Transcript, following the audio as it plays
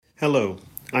Hello,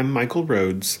 I'm Michael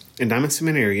Rhodes, and I'm a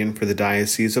seminarian for the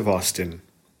Diocese of Austin.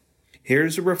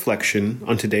 Here's a reflection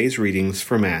on today's readings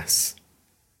for Mass.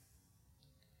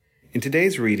 In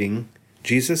today's reading,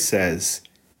 Jesus says,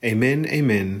 "Amen,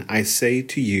 amen, I say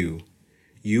to you,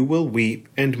 you will weep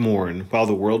and mourn while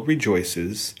the world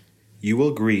rejoices. You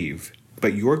will grieve,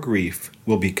 but your grief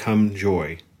will become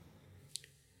joy."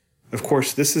 Of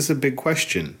course, this is a big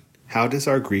question. How does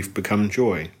our grief become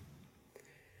joy?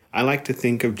 I like to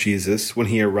think of Jesus when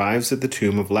he arrives at the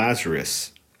tomb of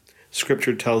Lazarus.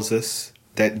 Scripture tells us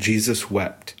that Jesus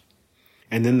wept.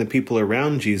 And then the people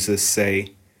around Jesus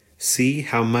say, "See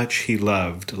how much he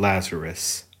loved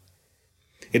Lazarus."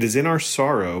 It is in our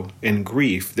sorrow and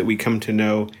grief that we come to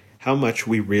know how much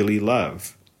we really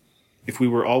love. If we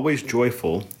were always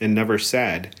joyful and never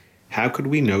sad, how could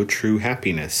we know true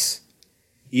happiness?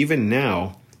 Even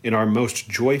now, in our most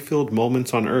joy-filled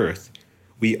moments on earth,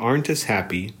 we aren't as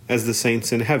happy as the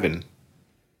saints in heaven.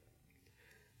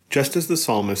 Just as the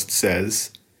psalmist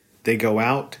says, they go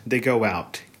out,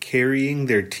 carrying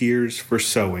their tears for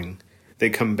sowing. They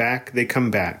come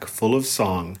back, full of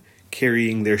song,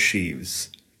 carrying their sheaves.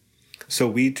 So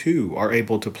we too are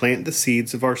able to plant the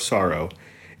seeds of our sorrow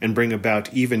and bring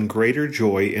about even greater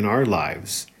joy in our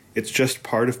lives. It's just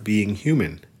part of being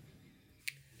human.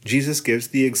 Jesus gives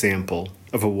the example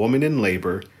of a woman in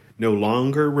labor no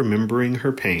longer remembering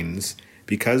her pains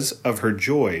because of her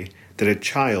joy that a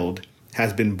child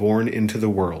has been born into the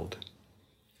world.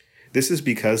 This is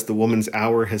because the woman's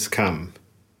hour has come.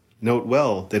 Note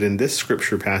well that in this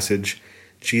scripture passage,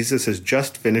 Jesus has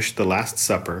just finished the Last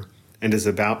Supper and is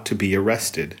about to be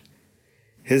arrested.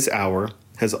 His hour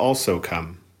has also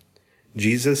come.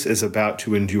 Jesus is about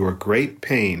to endure great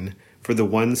pain for the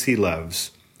ones he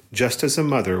loves, just as a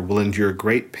mother will endure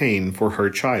great pain for her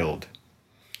child.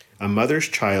 A mother's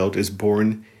child is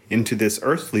born into this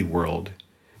earthly world,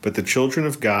 but the children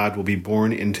of God will be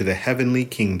born into the heavenly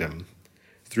kingdom.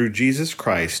 Through Jesus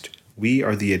Christ, we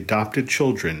are the adopted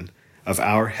children of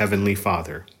our Heavenly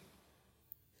Father.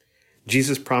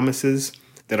 Jesus promises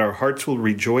that our hearts will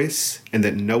rejoice and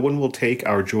that no one will take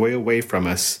our joy away from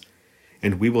us,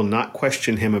 and we will not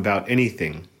question him about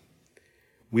anything.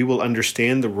 We will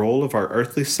understand the role of our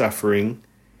earthly suffering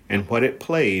and what it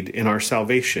played in our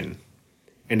salvation,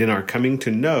 and in our coming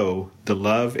to know the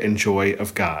love and joy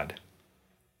of God.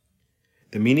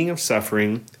 The meaning of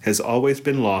suffering has always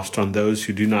been lost on those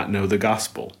who do not know the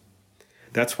gospel.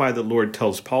 That's why the Lord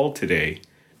tells Paul today,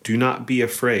 "Do not be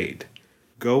afraid.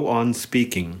 Go on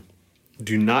speaking.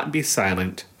 Do not be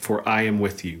silent, for I am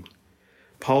with you."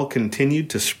 Paul continued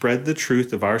to spread the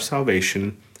truth of our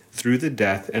salvation through the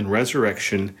death and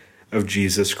resurrection of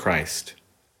Jesus Christ.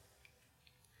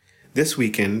 This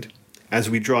weekend, as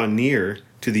we draw near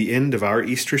to the end of our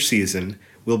Easter season,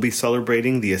 we'll be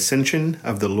celebrating the ascension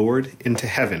of the Lord into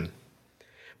heaven.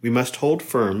 We must hold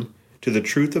firm to the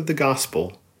truth of the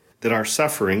gospel that our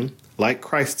suffering, like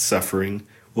Christ's suffering,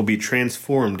 will be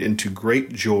transformed into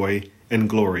great joy and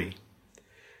glory.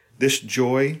 This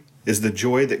joy is the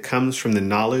joy that comes from the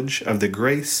knowledge of the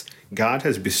grace God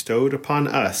has bestowed upon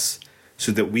us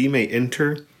so that we may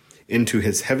enter into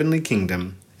his heavenly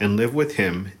kingdom and live with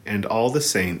him and all the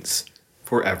saints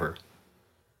forever.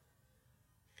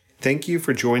 Thank you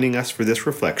for joining us for this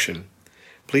reflection.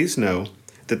 Please know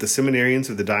that the seminarians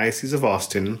of the Diocese of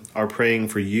Austin are praying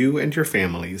for you and your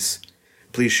families.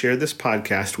 Please share this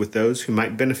podcast with those who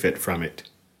might benefit from it.